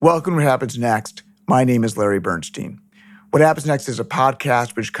Welcome to What Happens Next. My name is Larry Bernstein. What Happens Next is a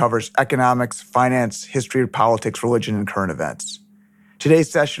podcast which covers economics, finance, history, politics, religion, and current events. Today's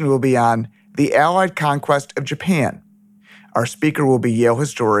session will be on the Allied conquest of Japan. Our speaker will be Yale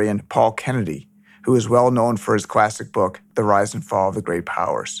historian Paul Kennedy, who is well known for his classic book, The Rise and Fall of the Great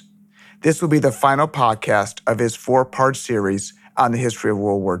Powers. This will be the final podcast of his four-part series on the history of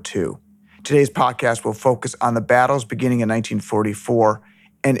World War II. Today's podcast will focus on the battles beginning in 1944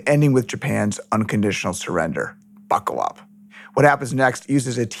 and ending with Japan's unconditional surrender. Buckle up. What Happens Next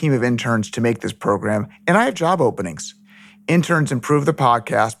uses a team of interns to make this program, and I have job openings. Interns improve the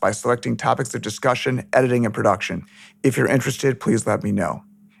podcast by selecting topics of discussion, editing, and production. If you're interested, please let me know.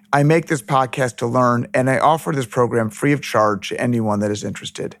 I make this podcast to learn, and I offer this program free of charge to anyone that is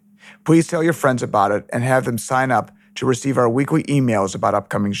interested. Please tell your friends about it and have them sign up to receive our weekly emails about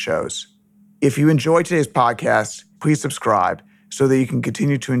upcoming shows. If you enjoy today's podcast, please subscribe so that you can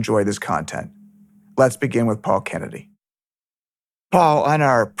continue to enjoy this content. Let's begin with Paul Kennedy. Paul, on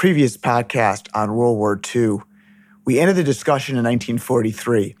our previous podcast on World War II, we ended the discussion in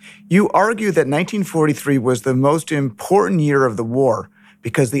 1943. You argue that 1943 was the most important year of the war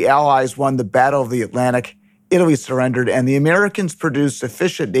because the Allies won the Battle of the Atlantic, Italy surrendered, and the Americans produced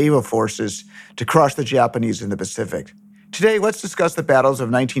sufficient naval forces to crush the Japanese in the Pacific. Today, let's discuss the battles of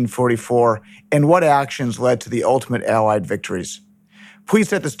 1944 and what actions led to the ultimate Allied victories. Please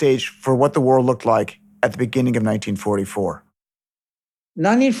set the stage for what the war looked like at the beginning of 1944.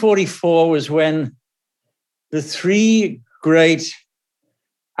 1944 was when the three great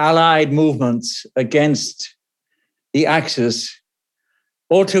Allied movements against the Axis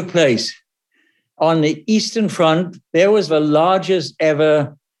all took place. On the Eastern Front, there was the largest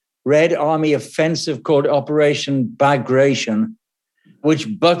ever Red Army offensive called Operation Bagration,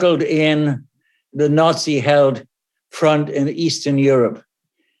 which buckled in the Nazi-held front in Eastern Europe.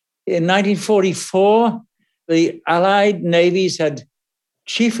 In 1944, the Allied navies had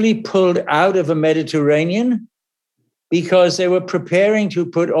chiefly pulled out of the Mediterranean because they were preparing to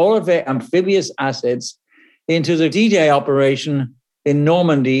put all of their amphibious assets into the D-Day operation in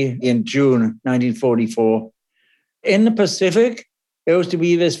Normandy in June 1944. In the Pacific, there was to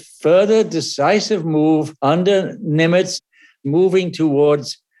be this further decisive move under Nimitz, moving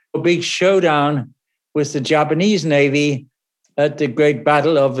towards a big showdown with the Japanese Navy at the Great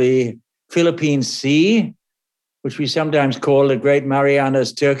Battle of the Philippine Sea, which we sometimes call the Great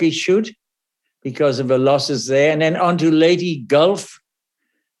Marianas Turkey Shoot because of the losses there. And then onto Leyte Gulf,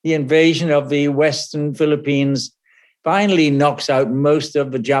 the invasion of the Western Philippines finally knocks out most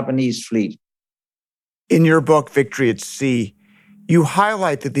of the Japanese fleet. In your book, Victory at Sea, you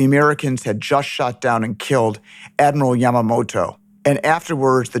highlight that the Americans had just shot down and killed Admiral Yamamoto, and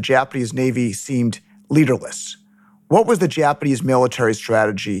afterwards the Japanese Navy seemed leaderless. What was the Japanese military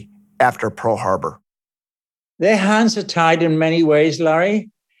strategy after Pearl Harbor? Their hands are tied in many ways, Larry.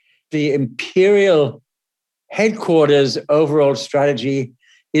 The imperial headquarters overall strategy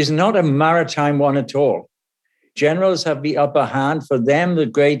is not a maritime one at all. Generals have the upper hand. For them, the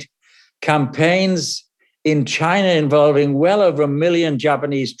great campaigns in China involving well over 1 million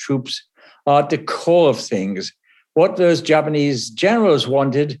Japanese troops are at the core of things. What those Japanese generals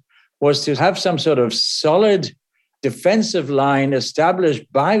wanted was to have some sort of solid defensive line established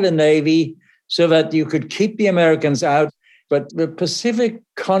by the Navy so that you could keep the Americans out. But the Pacific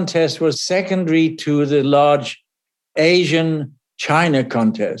contest was secondary to the large Asian-China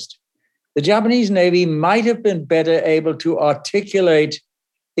contest. The Japanese Navy might have been better able to articulate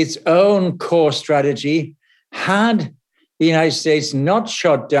its own core strategy had the United States not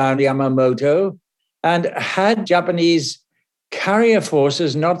shot down Yamamoto and had Japanese carrier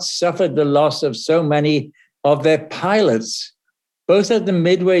forces not suffered the loss of so many of their pilots, both at the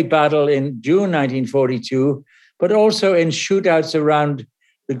Midway Battle in June 1942, but also in shootouts around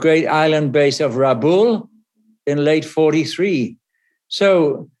the great island base of Rabaul in late 43.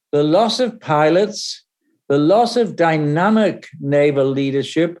 So the loss of pilots, the loss of dynamic naval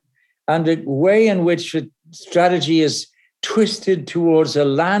leadership, and the way in which the strategy is twisted towards a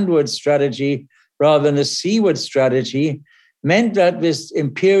landward strategy rather than a seaward strategy meant that this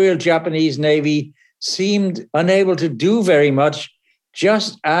Imperial Japanese Navy seemed unable to do very much,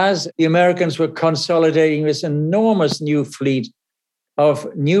 just as the Americans were consolidating this enormous new fleet of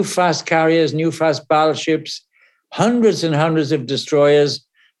new fast carriers, new fast battleships, hundreds and hundreds of destroyers,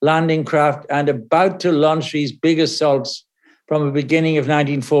 landing craft, and about to launch these big assaults from the beginning of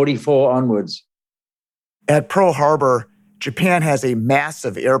 1944 onwards. At Pearl Harbor, Japan has a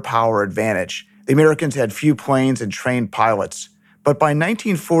massive air power advantage. The Americans had few planes and trained pilots. But by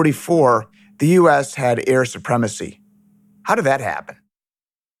 1944, the U.S. had air supremacy. How did that happen?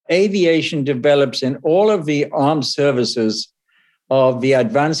 aviation develops in all of the armed services of the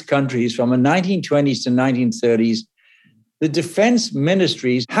advanced countries from the 1920s to 1930s, the defense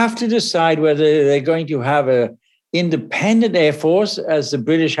ministries have to decide whether they're going to have an independent Air Force, as the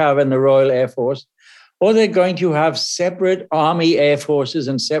British have in the Royal Air Force, or they're going to have separate Army Air Forces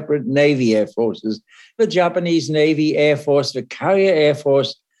and separate Navy Air Forces. The Japanese Navy Air Force, the Carrier Air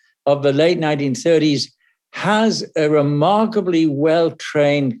Force of the late 1930s, has a remarkably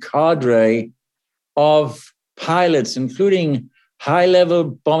well-trained cadre of pilots, including high-level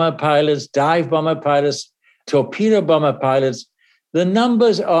bomber pilots, dive bomber pilots, torpedo bomber pilots. The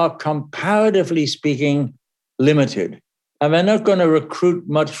numbers are, comparatively speaking, limited. And they're not going to recruit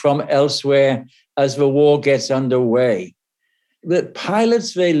much from elsewhere as the war gets underway. The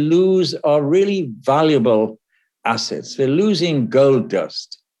pilots they lose are really valuable assets. They're losing gold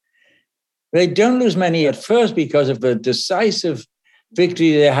dust. They don't lose many at first because of the decisive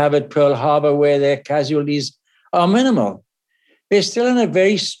victory they have at Pearl Harbor, where their casualties are minimal. They're still in a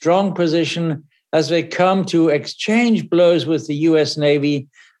very strong position as they come to exchange blows with the U.S. Navy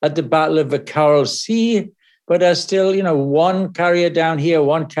at the Battle of the Coral Sea, but there's still, one carrier down here,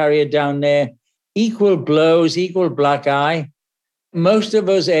 one carrier down there, equal blows, equal black eye. Most of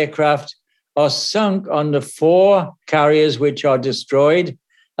those aircraft are sunk on the 4 carriers which are destroyed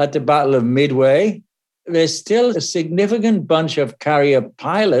at the Battle of Midway. There's still a significant bunch of carrier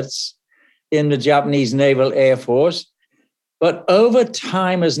pilots in the Japanese Naval Air Force. But over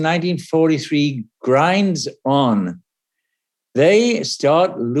time, as 1943 grinds on, they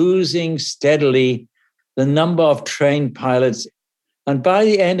start losing steadily the number of trained pilots. And by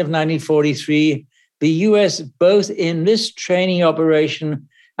the end of 1943, the US, both in this training operation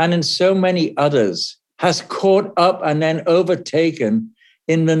and in so many others, has caught up and then overtaken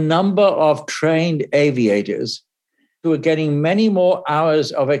in the number of trained aviators who are getting many more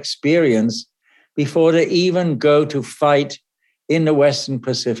hours of experience before they even go to fight in the Western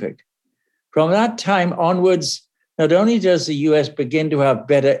Pacific. From that time onwards, not only does the US begin to have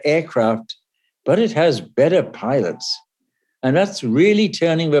better aircraft, but it has better pilots. And that's really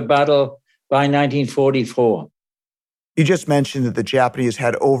turning the battle by 1944. You just mentioned that the Japanese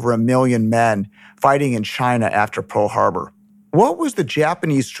had over 1 million men fighting in China after Pearl Harbor. What was the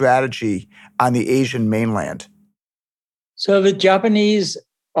Japanese strategy on the Asian mainland? So the Japanese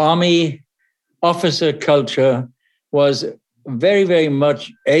Army officer culture was very, very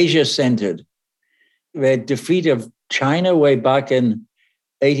much Asia-centered. Their defeat of China way back in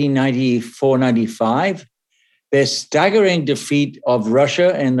 1894-95, their staggering defeat of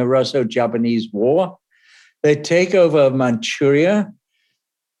Russia in the Russo-Japanese War, their takeover of Manchuria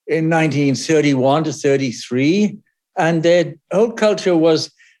in 1931 to 33, and their whole culture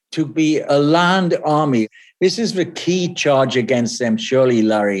was to be a land army. This is the key charge against them, surely,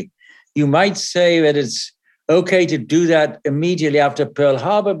 Larry. You might say that it's okay to do that immediately after Pearl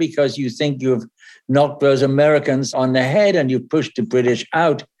Harbor because you think you've knocked those Americans on the head and you pushed the British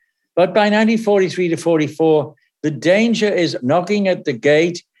out. But by 1943 to 44, the danger is knocking at the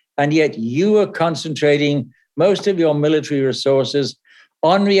gate, and yet you are concentrating most of your military resources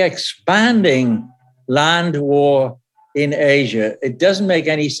on the expanding land war in Asia. It doesn't make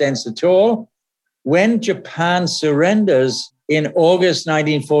any sense at all. When Japan surrenders in August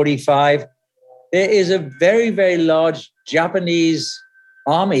 1945, there is a very, very large Japanese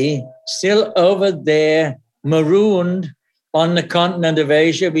army still over there, marooned on the continent of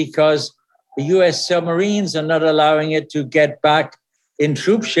Asia because the US submarines are not allowing it to get back in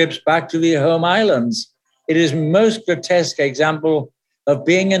troop ships back to the home islands. It is most grotesque example of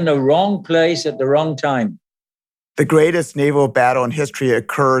being in the wrong place at the wrong time. The greatest naval battle in history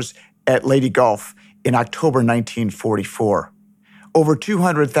occurs at Leyte Gulf in October 1944. Over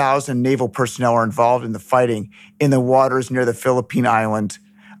 200,000 naval personnel are involved in the fighting in the waters near the Philippine island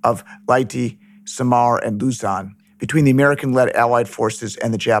of Leyte, Samar, and Luzon between the American-led Allied forces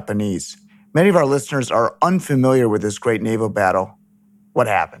and the Japanese. Many of our listeners are unfamiliar with this great naval battle. What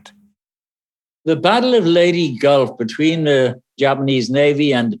happened? The Battle of Leyte Gulf between the Japanese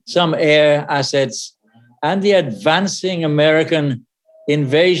Navy and some air assets and the advancing American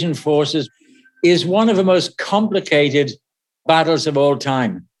invasion forces is one of the most complicated battles of all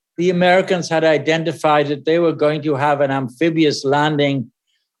time. The Americans had identified that they were going to have an amphibious landing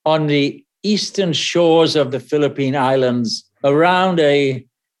on the eastern shores of the Philippine Islands around a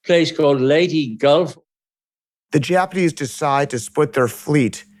place called Leyte Gulf. The Japanese decide to split their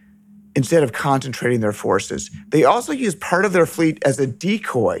fleet instead of concentrating their forces. They also use part of their fleet as a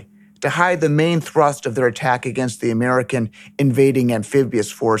decoy to hide the main thrust of their attack against the American invading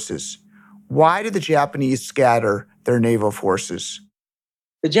amphibious forces. Why did the Japanese scatter their naval forces?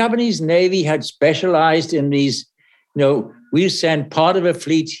 The Japanese Navy had specialized in these, we send part of a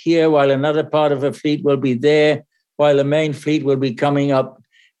fleet here while another part of a fleet will be there, while the main fleet will be coming up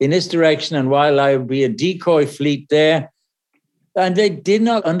in this direction, and while there will be a decoy fleet there. And they did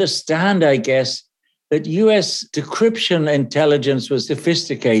not understand, I guess, that US decryption intelligence was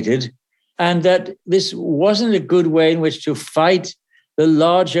sophisticated and that this wasn't a good way in which to fight the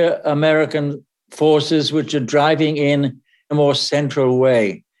larger American forces which are driving in a more central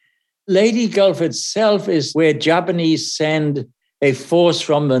way. Leyte Gulf itself is where Japanese send a force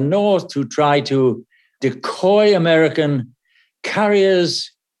from the north to try to decoy American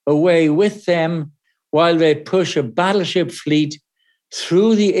carriers away with them while they push a battleship fleet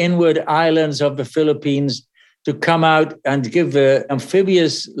through the inward islands of the Philippines to come out and give the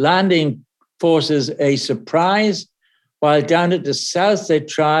amphibious landing forces a surprise, while down at the south they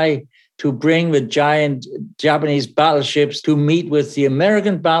try to bring the giant Japanese battleships to meet with the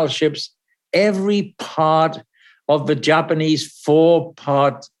American battleships. Every part of the Japanese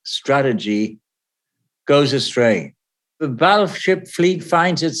four-part strategy goes astray. The battleship fleet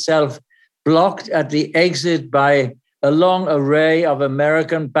finds itself blocked at the exit by a long array of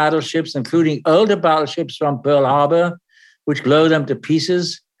American battleships, including older battleships from Pearl Harbor, which blow them to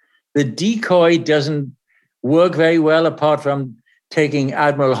pieces. The decoy doesn't work very well apart from taking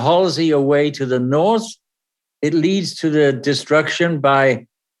Admiral Halsey away to the north. It leads to the destruction by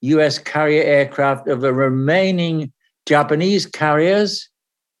US carrier aircraft of the remaining Japanese carriers.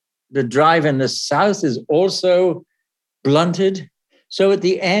 The drive in the south is also blunted. So at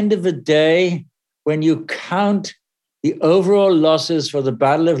the end of the day, when you count the overall losses for the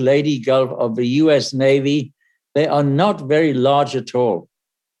Battle of Leyte Gulf of the US Navy, they are not very large at all.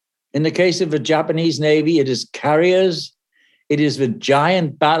 In the case of the Japanese Navy, it is carriers. It is the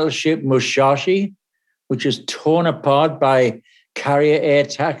giant battleship Musashi, which is torn apart by carrier air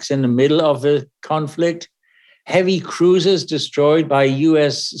attacks in the middle of the conflict. Heavy cruisers destroyed by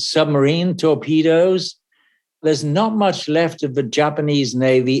US submarine torpedoes. There's not much left of the Japanese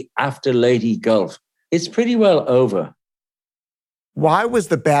Navy after Leyte Gulf. It's pretty well over. Why was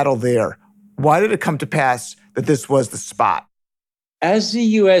the battle there? Why did it come to pass that this was the spot? As the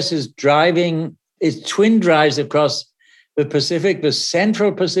US is driving its twin drives across the Pacific, the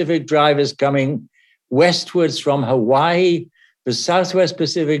Central Pacific drive is coming westwards from Hawaii, the Southwest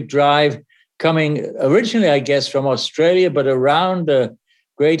Pacific drive coming originally, I guess, from Australia, but around the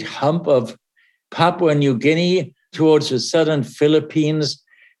great hump of Papua New Guinea towards the southern Philippines.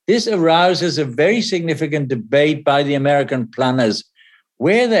 This arouses a very significant debate by the American planners.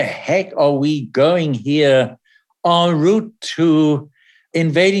 Where the heck are we going here en route to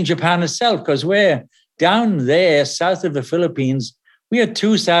invading Japan itself? Because we're down there, south of the Philippines, we are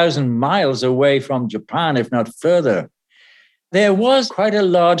 2,000 miles away from Japan, if not further. There was quite a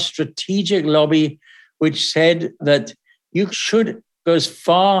large strategic lobby which said that you should go as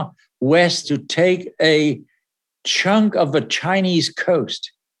far west to take a chunk of the Chinese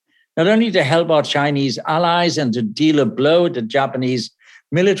coast, not only to help our Chinese allies and to deal a blow at the Japanese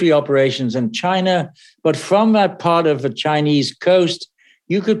military operations in China, but from that part of the Chinese coast,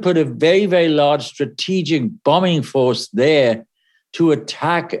 you could put a very, very large strategic bombing force there to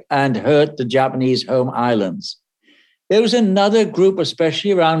attack and hurt the Japanese home islands. There was another group,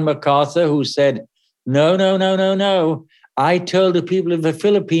 especially around MacArthur, who said, no. I told the people of the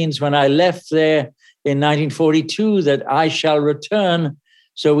Philippines when I left there in 1942 that I shall return,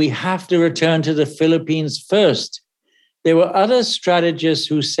 so we have to return to the Philippines first. There were other strategists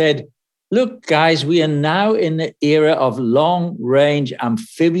who said, look, guys, we are now in the era of long-range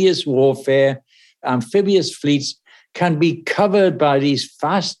amphibious warfare. Amphibious fleets can be covered by these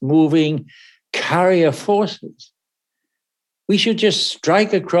fast-moving carrier forces. We should just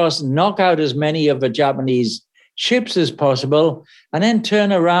strike across, knock out as many of the Japanese ships as possible, and then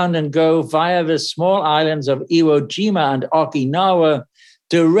turn around and go via the small islands of Iwo Jima and Okinawa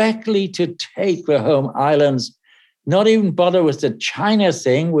directly to take the home islands. Not even bother with the China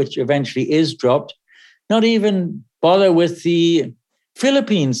thing, which eventually is dropped. Not even bother with the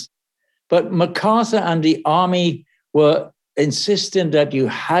Philippines. But MacArthur and the army were insistent that you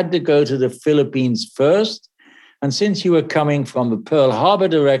had to go to the Philippines first. And since you were coming from the Pearl Harbor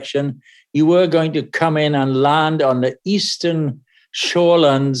direction, you were going to come in and land on the eastern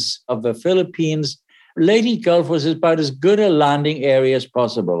shorelands of the Philippines. Leyte Gulf was about as good a landing area as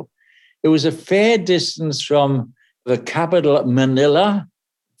possible. It was a fair distance from the capital, Manila,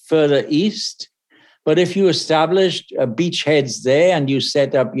 further east. But if you established beachheads there and you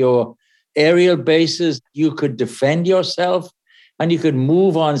set up your aerial bases, you could defend yourself and you could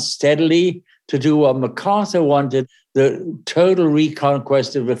move on steadily to do what MacArthur wanted, the total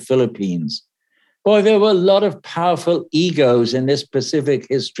reconquest of the Philippines. Boy, there were a lot of powerful egos in this Pacific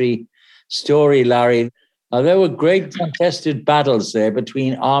history story, Larry. There were great contested battles there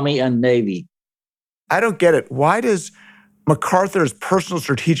between Army and Navy. I don't get it. Why does MacArthur's personal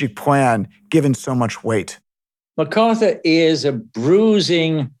strategic plan given so much weight? MacArthur is a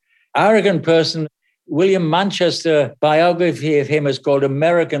bruising, arrogant person. William Manchester biography of him is called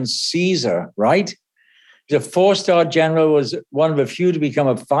American Caesar, right? He's a 4-star general, was one of the few to become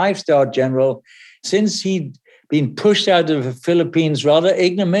a 5-star general. Since he'd been pushed out of the Philippines rather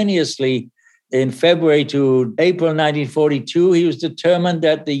ignominiously in February to April 1942, he was determined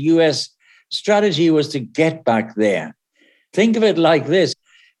that the U.S. strategy was to get back there. Think of it like this.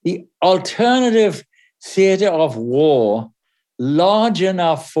 The alternative theater of war, large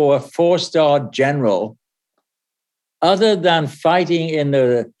enough for a 4-star general, other than fighting in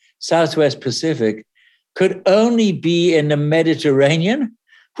the Southwest Pacific, could only be in the Mediterranean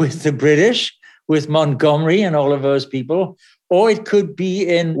with the British, with Montgomery and all of those people, or it could be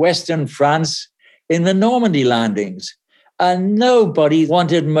in Western France in the Normandy landings. And nobody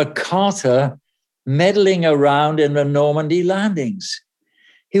wanted MacArthur meddling around in the Normandy landings.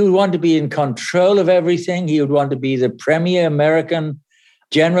 He would want to be in control of everything. He would want to be the premier American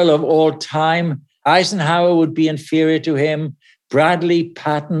general of all time. Eisenhower would be inferior to him. Bradley,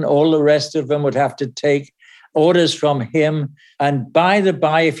 Patton, all the rest of them would have to take orders from him. And by the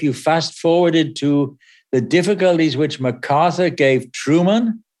by, if you fast forwarded to the difficulties which MacArthur gave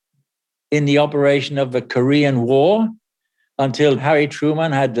Truman in the operation of the Korean War, until Harry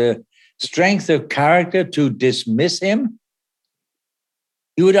Truman had the strength of character to dismiss him,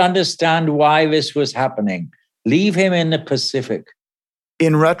 you would understand why this was happening. Leave him in the Pacific.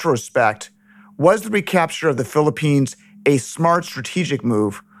 In retrospect, was the recapture of the Philippines a smart strategic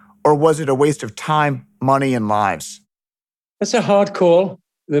move, or was it a waste of time, money, and lives? That's a hard call.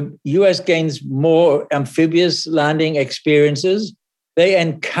 The U.S. gains more amphibious landing experiences. They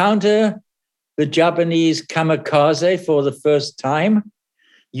encounter the Japanese kamikaze for the first time.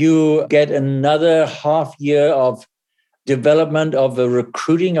 You get another half year of development of the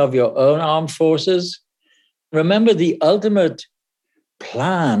recruiting of your own armed forces. Remember, the ultimate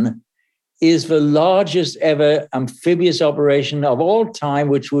plan is the largest ever amphibious operation of all time,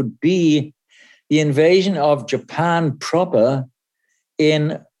 which would be the invasion of Japan proper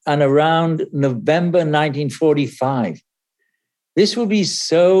in and around November 1945. This would be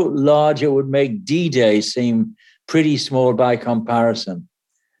so large, it would make D-Day seem pretty small by comparison.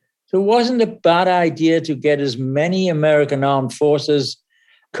 So it wasn't a bad idea to get as many American armed forces,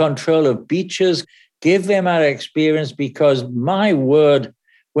 control of beaches, give them that experience, because my word,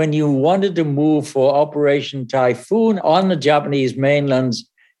 when you wanted to move for Operation Typhoon on the Japanese mainlands,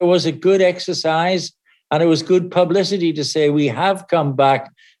 it was a good exercise and it was good publicity to say we have come back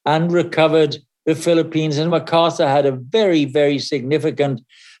and recovered the Philippines. And MacArthur had a very, very significant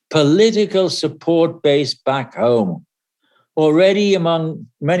political support base back home. Already among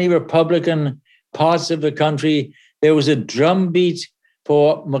many Republican parts of the country, there was a drumbeat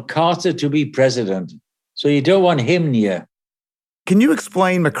for MacArthur to be president. So you don't want him near. Can you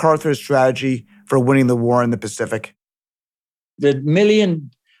explain MacArthur's strategy for winning the war in the Pacific? The 1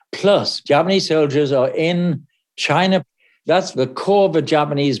 million plus Japanese soldiers are in China. That's the core of the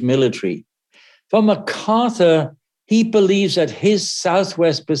Japanese military. For MacArthur, he believes that his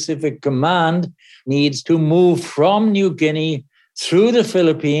Southwest Pacific Command needs to move from New Guinea through the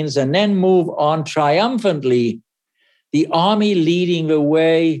Philippines and then move on triumphantly, the Army leading the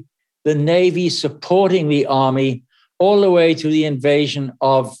way, the Navy supporting the Army, all the way to the invasion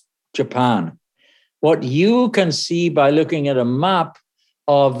of Japan. What you can see by looking at a map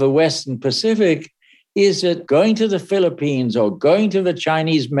of the Western Pacific is that going to the Philippines or going to the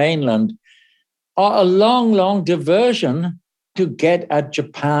Chinese mainland are a long, long diversion to get at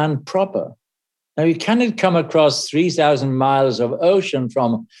Japan proper. Now, you cannot come across 3,000 miles of ocean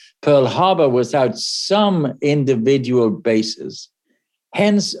from Pearl Harbor without some individual bases.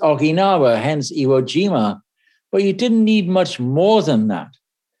 Hence Okinawa, hence Iwo Jima. But you didn't need much more than that.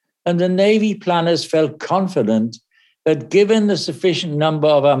 And the Navy planners felt confident that given the sufficient number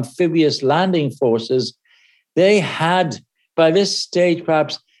of amphibious landing forces, they had, by this stage,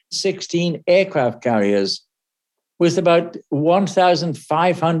 perhaps 16 aircraft carriers with about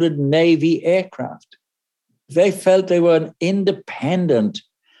 1,500 Navy aircraft. They felt they were an independent,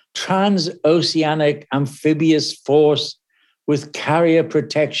 transoceanic amphibious force with carrier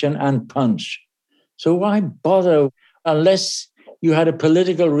protection and punch. So why bother unless you had a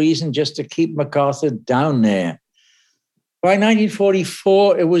political reason just to keep MacArthur down there? By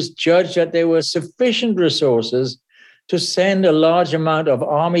 1944, it was judged that there were sufficient resources to send a large amount of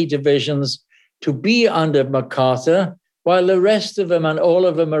army divisions to be under MacArthur, while the rest of them and all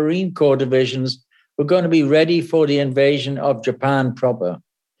of the Marine Corps divisions were going to be ready for the invasion of Japan proper.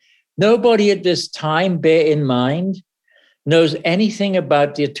 Nobody at this time, bear in mind, knows anything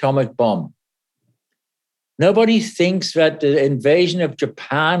about the atomic bomb. Nobody thinks that the invasion of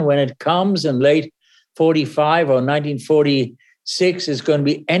Japan, when it comes in late 45 or 1946, is going to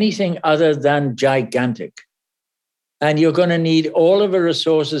be anything other than gigantic. And you're going to need all of the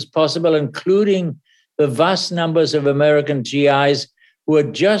resources possible, including the vast numbers of American GIs who are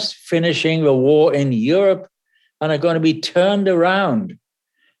just finishing the war in Europe and are going to be turned around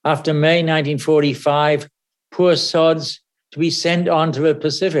after May 1945, poor sods, to be sent on to the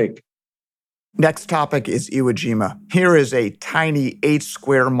Pacific. Next topic is Iwo Jima. Here is a tiny 8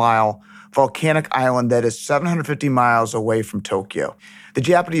 square mile volcanic island that is 750 miles away from Tokyo. The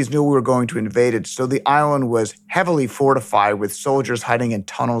Japanese knew we were going to invade it, so the island was heavily fortified with soldiers hiding in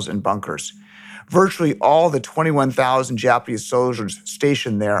tunnels and bunkers. Virtually all the 21,000 Japanese soldiers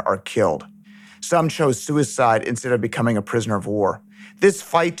stationed there are killed. Some chose suicide instead of becoming a prisoner of war. This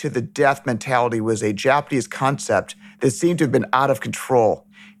fight to the death mentality was a Japanese concept that seemed to have been out of control.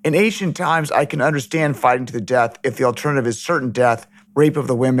 In ancient times, I can understand fighting to the death if the alternative is certain death, rape of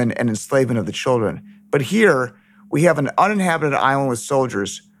the women, and enslavement of the children. But here, we have an uninhabited island with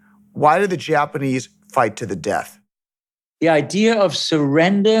soldiers. Why did the Japanese fight to the death? The idea of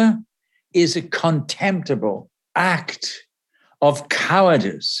surrender is a contemptible act of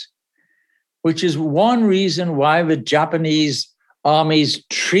cowardice, which is one reason why the Japanese armies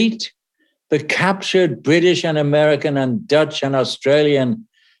treat the captured British and American and Dutch and Australian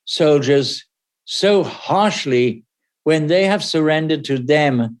soldiers so harshly when they have surrendered to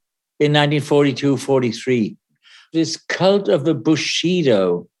them in 1942-43. This cult of the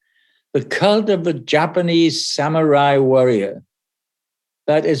Bushido, the cult of the Japanese samurai warrior,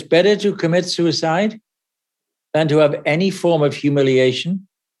 that it's better to commit suicide than to have any form of humiliation,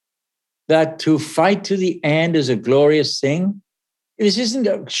 that to fight to the end is a glorious thing. This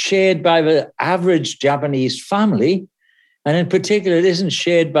isn't shared by the average Japanese family, and in particular, it isn't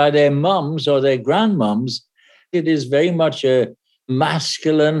shared by their mums or their grandmoms. It is very much a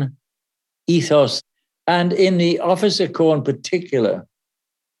masculine ethos. And in the officer corps in particular,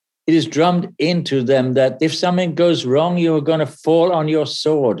 it is drummed into them that if something goes wrong, you are going to fall on your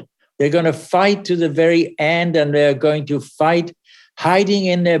sword. They're going to fight to the very end, and they're going to fight hiding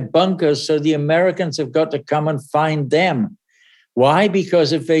in their bunkers, so the Americans have got to come and find them. Why?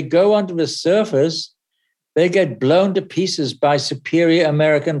 Because if they go onto the surface, they get blown to pieces by superior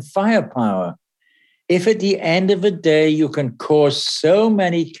American firepower. If at the end of the day you can cause so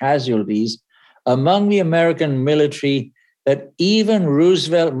many casualties among the American military that even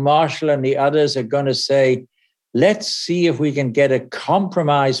Roosevelt, Marshall, and the others are going to say, let's see if we can get a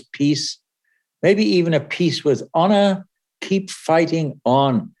compromise peace, maybe even a peace with honor, keep fighting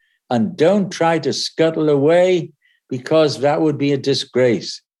on, and don't try to scuttle away, because that would be a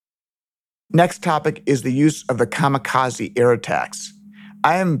disgrace. Next topic is the use of the kamikaze air attacks.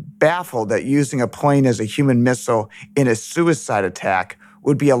 I am baffled that using a plane as a human missile in a suicide attack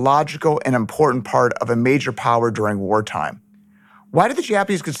would be a logical and important part of a major power during wartime. Why did the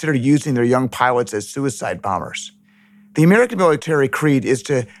Japanese consider using their young pilots as suicide bombers? The American military creed is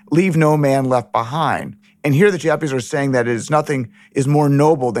to leave no man left behind. And here the Japanese are saying that nothing is more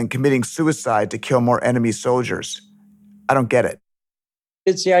noble than committing suicide to kill more enemy soldiers. I don't get it.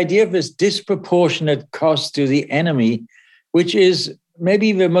 It's the idea of this disproportionate cost to the enemy, which is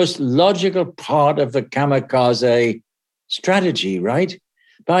maybe the most logical part of the kamikaze strategy, right?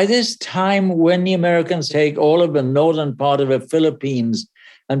 By this time, when the Americans take all of the northern part of the Philippines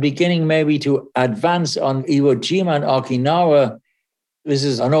and beginning maybe to advance on Iwo Jima and Okinawa, this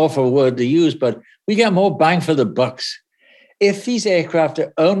is an awful word to use, but we get more bang for the bucks. If these aircraft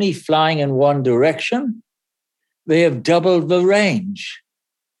are only flying in one direction, they have doubled the range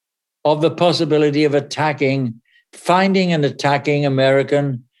of the possibility of finding and attacking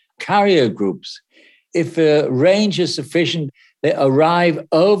American carrier groups. If the range is sufficient, they arrive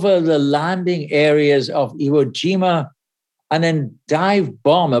over the landing areas of Iwo Jima and then dive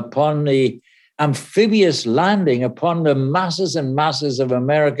bomb upon the amphibious landing, upon the masses and masses of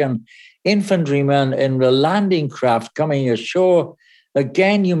American infantrymen in the landing craft coming ashore.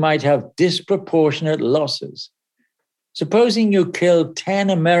 Again, you might have disproportionate losses. Supposing you kill 10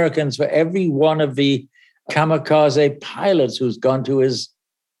 Americans for every one of the kamikaze pilots who's gone to his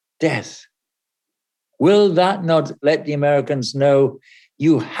death. Will that not let the Americans know,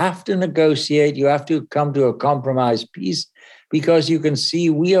 You have to negotiate. You have to come to a compromise peace because you can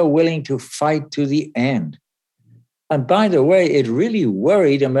see we are willing to fight to the end. And by the way, it really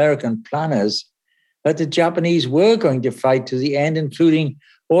worried American planners that the Japanese were going to fight to the end, including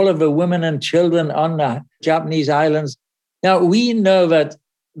all of the women and children on the Japanese islands. Now, we know that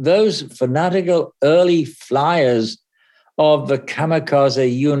those fanatical early flyers of the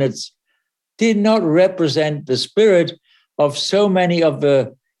kamikaze units did not represent the spirit of so many of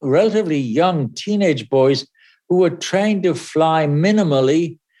the relatively young teenage boys who were trained to fly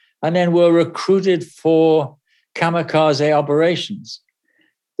minimally and then were recruited for kamikaze operations.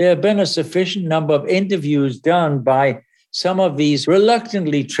 There have been a sufficient number of interviews done by some of these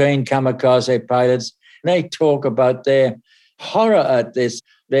reluctantly trained kamikaze pilots. They talk about their horror at this.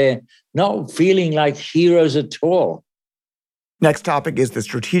 They're not feeling like heroes at all. Next topic is the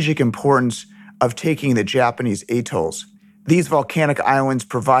strategic importance of taking the Japanese atolls. These volcanic islands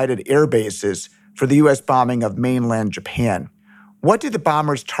provided air bases for the U.S. bombing of mainland Japan. What did the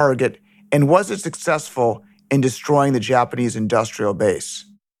bombers target, and was it successful in destroying the Japanese industrial base?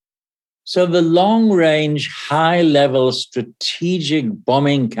 So the long-range, high-level strategic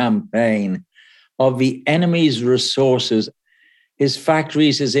bombing campaign of the enemy's resources, his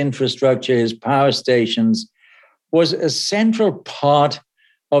factories, his infrastructure, his power stations, was a central part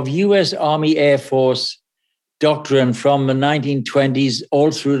of U.S. Army Air Force doctrine from the 1920s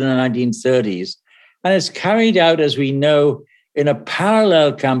all through the 1930s. And it's carried out, as we know, in a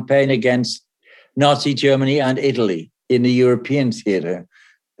parallel campaign against Nazi Germany and Italy in the European theater.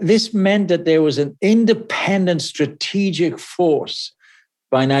 This meant that there was an independent strategic force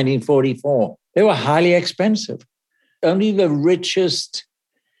by 1944. They were highly expensive. Only the richest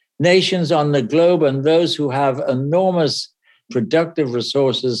nations on the globe and those who have enormous productive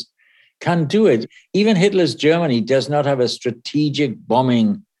resources can do it. Even Hitler's Germany does not have a strategic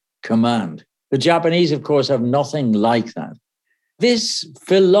bombing command. The Japanese, of course, have nothing like that. This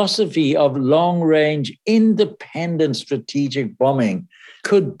philosophy of long-range, independent strategic bombing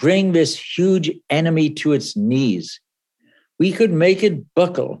could bring this huge enemy to its knees. We could make it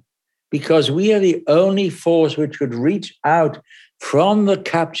buckle because we are the only force which could reach out from the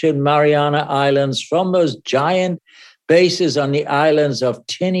captured Mariana Islands, from those giant bases on the islands of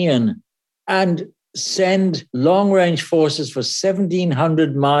Tinian, and send long-range forces for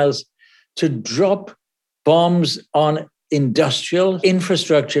 1,700 miles to drop bombs on industrial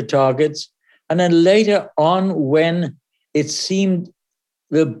infrastructure targets. And then later on, when it seemed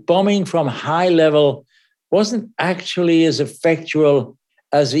the bombing from high level wasn't actually as effectual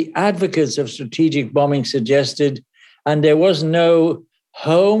as the advocates of strategic bombing suggested, and there was no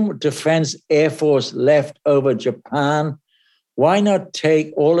home defense air force left over Japan, why not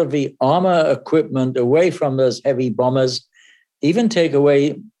take all of the armor equipment away from those heavy bombers, even take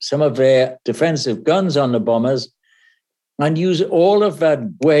away some of their defensive guns on the bombers, and use all of that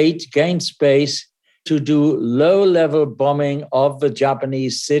weight, gain space, to do low-level bombing of the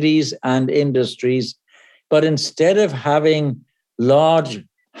Japanese cities and industries. But instead of having large,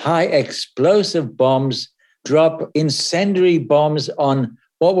 high-explosive bombs, drop incendiary bombs on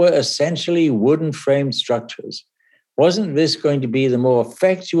what were essentially wooden-framed structures. Wasn't this going to be the more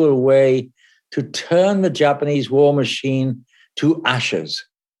effectual way to turn the Japanese war machine to ashes?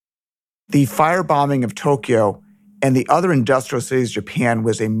 The firebombing of Tokyo and the other industrial cities of Japan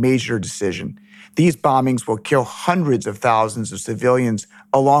was a major decision. These bombings will kill hundreds of thousands of civilians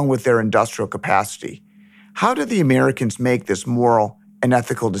along with their industrial capacity. How did the Americans make this moral and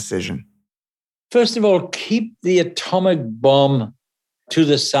ethical decision? First of all, keep the atomic bomb to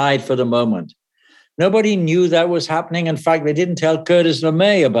the side for the moment. Nobody knew that was happening. In fact, they didn't tell Curtis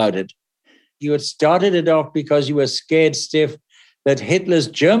LeMay about it. You had started it off because you were scared stiff that Hitler's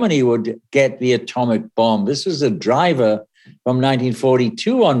Germany would get the atomic bomb. This was a driver from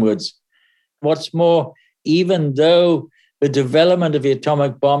 1942 onwards. What's more, even though the development of the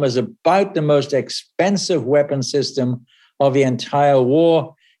atomic bomb is about the most expensive weapon system of the entire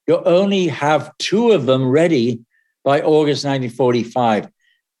war, you only have 2 of them ready by August 1945.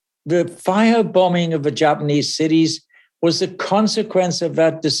 The firebombing of the Japanese cities was the consequence of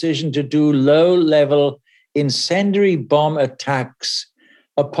that decision to do low-level incendiary bomb attacks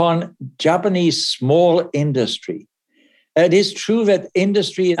upon Japanese small industry. It is true that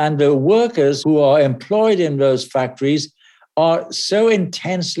industry and the workers who are employed in those factories are so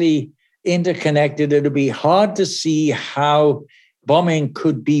intensely interconnected that it would be hard to see how bombing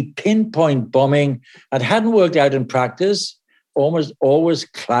could be pinpoint bombing. It hadn't worked out in practice, almost always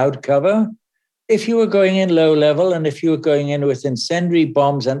cloud cover. If you were going in low level and if you were going in with incendiary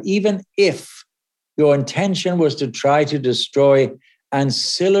bombs, and even if your intention was to try to destroy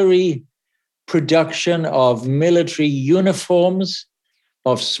ancillary production of military uniforms,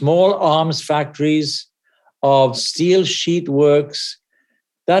 of small arms factories, of steel sheet works.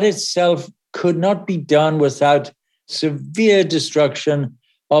 That itself could not be done without severe destruction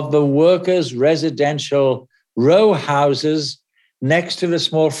of the workers' residential row houses next to the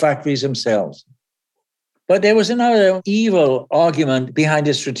small factories themselves. But there was another evil argument behind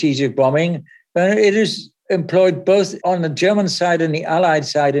the strategic bombing, and it is employed both on the German side and the Allied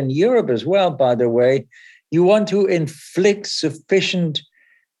side in Europe as well, by the way. You want to inflict sufficient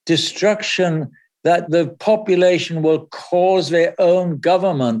destruction that the population will cause their own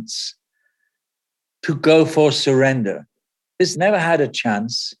governments to go for surrender. This never had a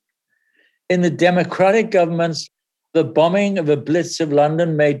chance. In the democratic governments, the bombing of the Blitz of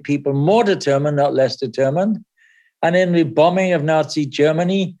London made people more determined, not less determined. And in the bombing of Nazi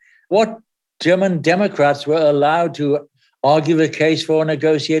Germany, what German Democrats were allowed to argue the case for a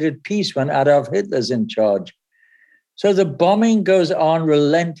negotiated peace when Adolf Hitler's in charge. So the bombing goes on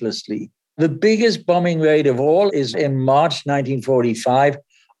relentlessly. The biggest bombing raid of all is in March 1945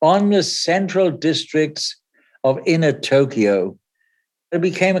 on the central districts of inner Tokyo. It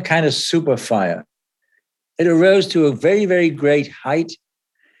became a kind of super fire. It arose to a very, very great height.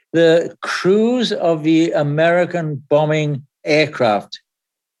 The crews of the American bombing aircraft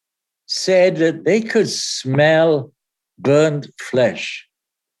said that they could smell burnt flesh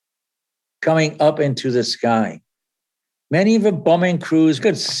coming up into the sky. Many of the bombing crews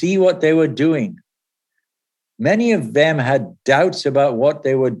could see what they were doing. Many of them had doubts about what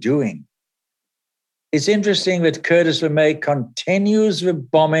they were doing. It's interesting that Curtis LeMay continues the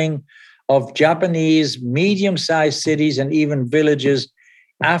bombing of Japanese medium-sized cities and even villages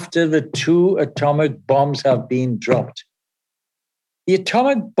after the 2 atomic bombs have been dropped. The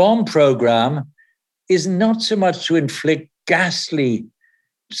atomic bomb program is not so much to inflict ghastly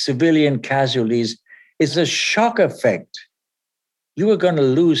civilian casualties, it's a shock effect. You are going to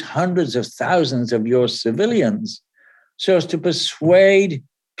lose hundreds of thousands of your civilians, so as to persuade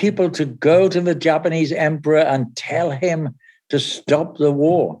people to go to the Japanese emperor and tell him to stop the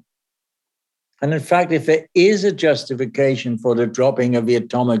war. And in fact, if there is a justification for the dropping of the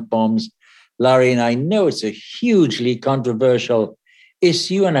atomic bombs, Larry, and I know it's a hugely controversial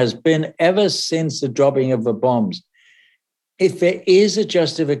issue and has been ever since the dropping of the bombs. If there is a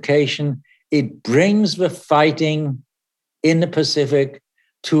justification, it brings the fighting in the Pacific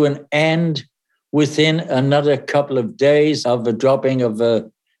to an end within another couple of days of the dropping of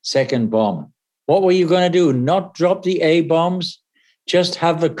the second bomb. What were you going to do? Not drop the A bombs, just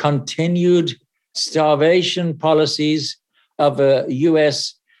have the continued starvation policies of a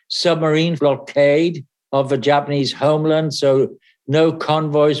U.S. submarine blockade of the Japanese homeland, so no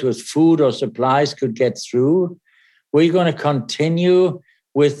convoys with food or supplies could get through? Were you going to continue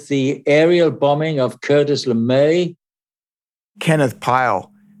with the aerial bombing of Curtis LeMay? Kenneth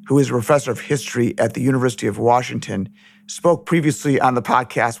Pyle, who is a professor of history at the University of Washington, spoke previously on the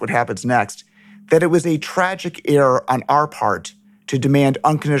podcast What Happens Next that it was a tragic error on our part to demand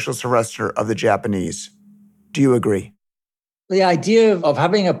unconditional surrender of the Japanese. Do you agree? The idea of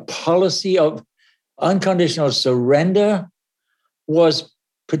having a policy of unconditional surrender was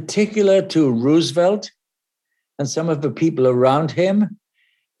particular to Roosevelt and some of the people around him.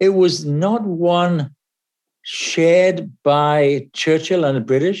 It was not one shared by Churchill and the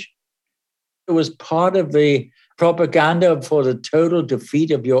British. It was part of the propaganda for the total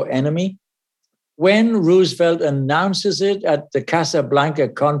defeat of your enemy. When Roosevelt announces it at the Casablanca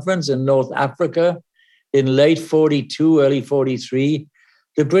Conference in North Africa in late 42, early 43,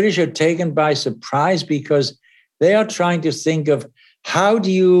 the British are taken by surprise because they are trying to think of how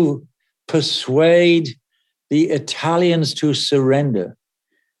do you persuade the Italians to surrender?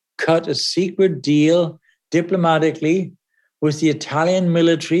 Cut a secret deal diplomatically with the Italian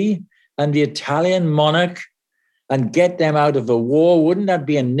military and the Italian monarch and get them out of the war. Wouldn't that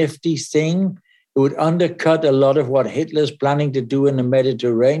be a nifty thing? It would undercut a lot of what Hitler's planning to do in the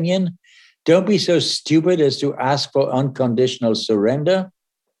Mediterranean. Don't be so stupid as to ask for unconditional surrender.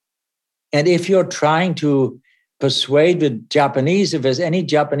 And if you're trying to persuade the Japanese, if there's any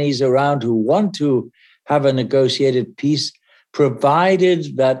Japanese around who want to have a negotiated peace,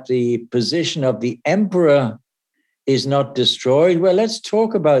 provided that the position of the emperor is not destroyed, well, let's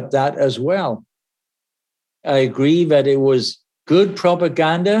talk about that as well. I agree that it was good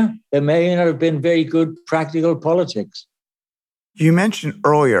propaganda. It may not have been very good practical politics. You mentioned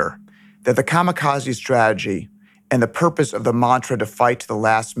earlier that the kamikaze strategy and the purpose of the mantra to fight to the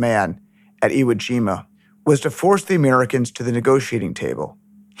last man at Iwo Jima was to force the Americans to the negotiating table.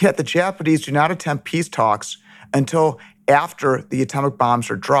 Yet the Japanese do not attempt peace talks until after the atomic bombs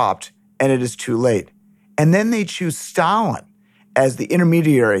are dropped and it is too late. And then they choose Stalin as the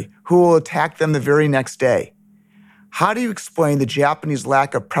intermediary who will attack them the very next day. How do you explain the Japanese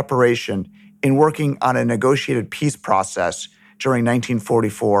lack of preparation in working on a negotiated peace process during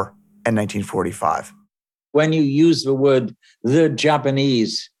 1944 and 1945? When you use the word the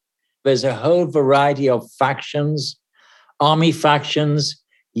Japanese, there's a whole variety of factions, army factions,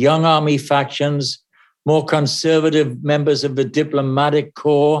 young army factions, more conservative members of the diplomatic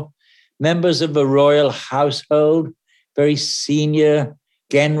corps, members of the royal household, very senior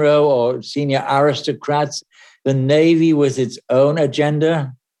genro or senior aristocrats, the Navy with its own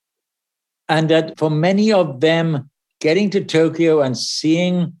agenda. And that for many of them, getting to Tokyo and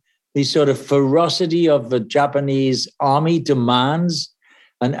seeing the sort of ferocity of the Japanese army demands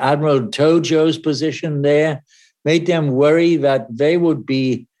and Admiral Tojo's position there made them worry that they would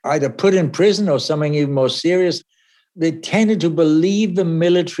be either put in prison or something even more serious. They tended to believe the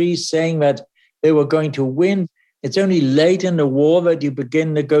military saying that they were going to win. It's only late in the war that you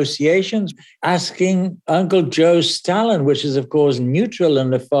begin negotiations, asking Uncle Joe Stalin, which is, of course, neutral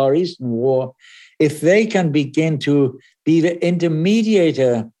in the Far Eastern War, if they can begin to be the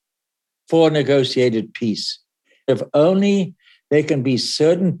intermediator for negotiated peace. If only there can be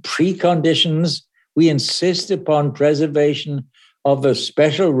certain preconditions. We insist upon preservation of the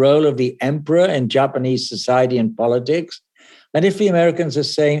special role of the emperor in Japanese society and politics. And if the Americans are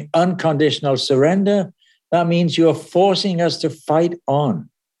saying unconditional surrender, that means you're forcing us to fight on.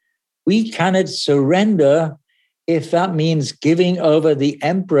 We cannot surrender if that means giving over the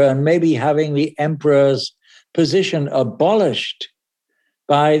emperor and maybe having the emperor's position abolished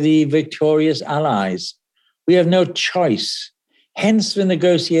by the victorious allies. We have no choice. Hence, the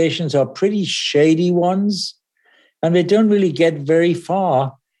negotiations are pretty shady ones, and they don't really get very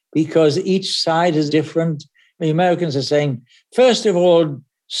far because each side is different. The Americans are saying, first of all,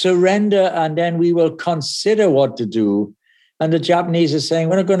 surrender, and then we will consider what to do. And the Japanese are saying,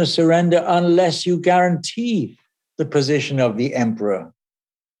 we're not going to surrender unless you guarantee the position of the emperor.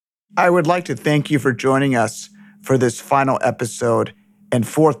 I would like to thank you for joining us for this final episode and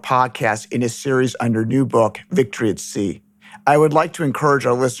fourth podcast in a series on your new book, Victory at Sea. I would like to encourage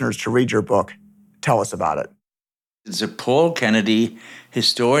our listeners to read your book. Tell us about it. It's a Paul Kennedy,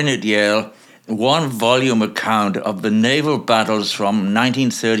 historian at Yale, one-volume account of the naval battles from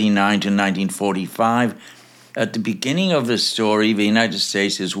 1939 to 1945. At the beginning of the story, the United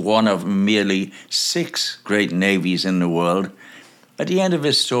States is one of merely 6 great navies in the world. At the end of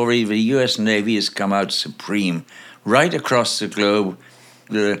the story, the U.S. Navy has come out supreme. Right across the globe,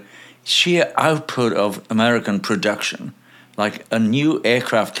 the sheer output of American production, like a new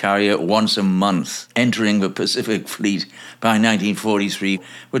aircraft carrier once a month entering the Pacific Fleet by 1943,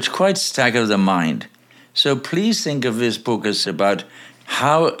 which quite staggered the mind. So please think of this book as about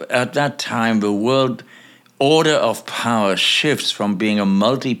how at that time the world order of power shifts from being a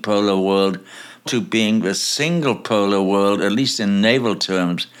multipolar world to being the single polar world, at least in naval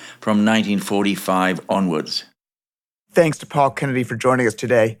terms, from 1945 onwards. Thanks to Paul Kennedy for joining us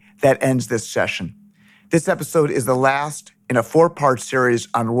today. That ends this session. This episode is the last in a 4-part series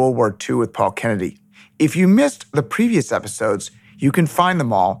on World War II with Paul Kennedy. If you missed the previous episodes, you can find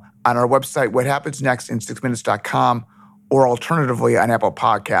them all on our website, whathappensnextin6minutes.com, or alternatively on Apple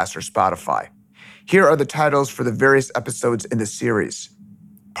Podcasts or Spotify. Here are the titles for the various episodes in the series.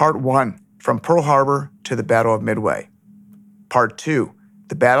 Part 1, From Pearl Harbor to the Battle of Midway. Part 2,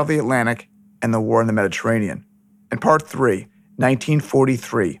 The Battle of the Atlantic and the War in the Mediterranean. And Part 3,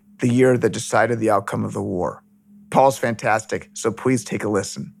 1943, the year that decided the outcome of the war. Paul's fantastic, so please take a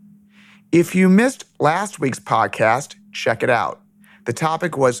listen. If you missed last week's podcast, check it out. The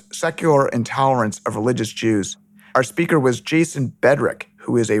topic was secular intolerance of religious Jews. Our speaker was Jason Bedrick,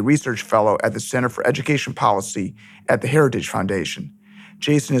 who is a research fellow at the Center for Education Policy at the Heritage Foundation.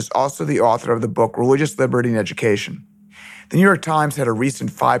 Jason is also the author of the book Religious Liberty in Education. The New York Times had a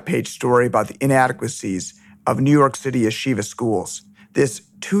recent 5-page story about the inadequacies of New York City yeshiva schools. This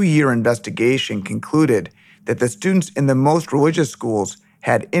 2-year investigation concluded that the students in the most religious schools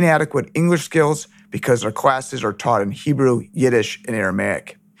had inadequate English skills because their classes are taught in Hebrew, Yiddish, and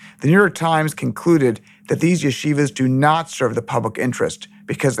Aramaic. The New York Times concluded that these yeshivas do not serve the public interest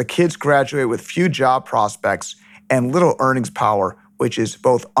because the kids graduate with few job prospects and little earnings power, which is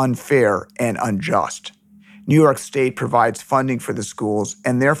both unfair and unjust. New York State provides funding for the schools,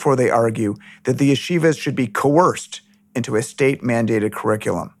 and therefore they argue that the yeshivas should be coerced into a state-mandated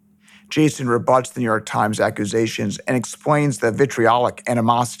curriculum. Jason rebuts the New York Times accusations and explains the vitriolic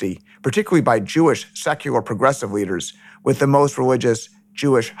animosity, particularly by Jewish secular progressive leaders, with the most religious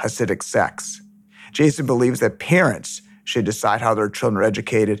Jewish Hasidic sects. Jason believes that parents should decide how their children are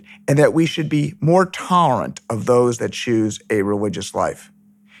educated, and that we should be more tolerant of those that choose a religious life.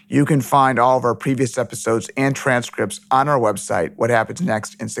 You can find all of our previous episodes and transcripts on our website,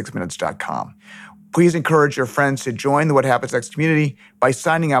 whathappensnextin6minutes.com. Please encourage your friends to join the What Happens Next community by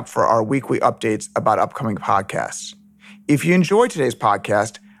signing up for our weekly updates about upcoming podcasts. If you enjoyed today's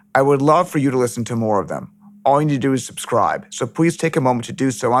podcast, I would love for you to listen to more of them. All you need to do is subscribe. So please take a moment to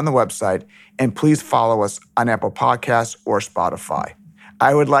do so on the website, and please follow us on Apple Podcasts or Spotify.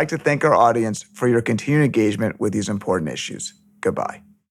 I would like to thank our audience for your continued engagement with these important issues. Goodbye.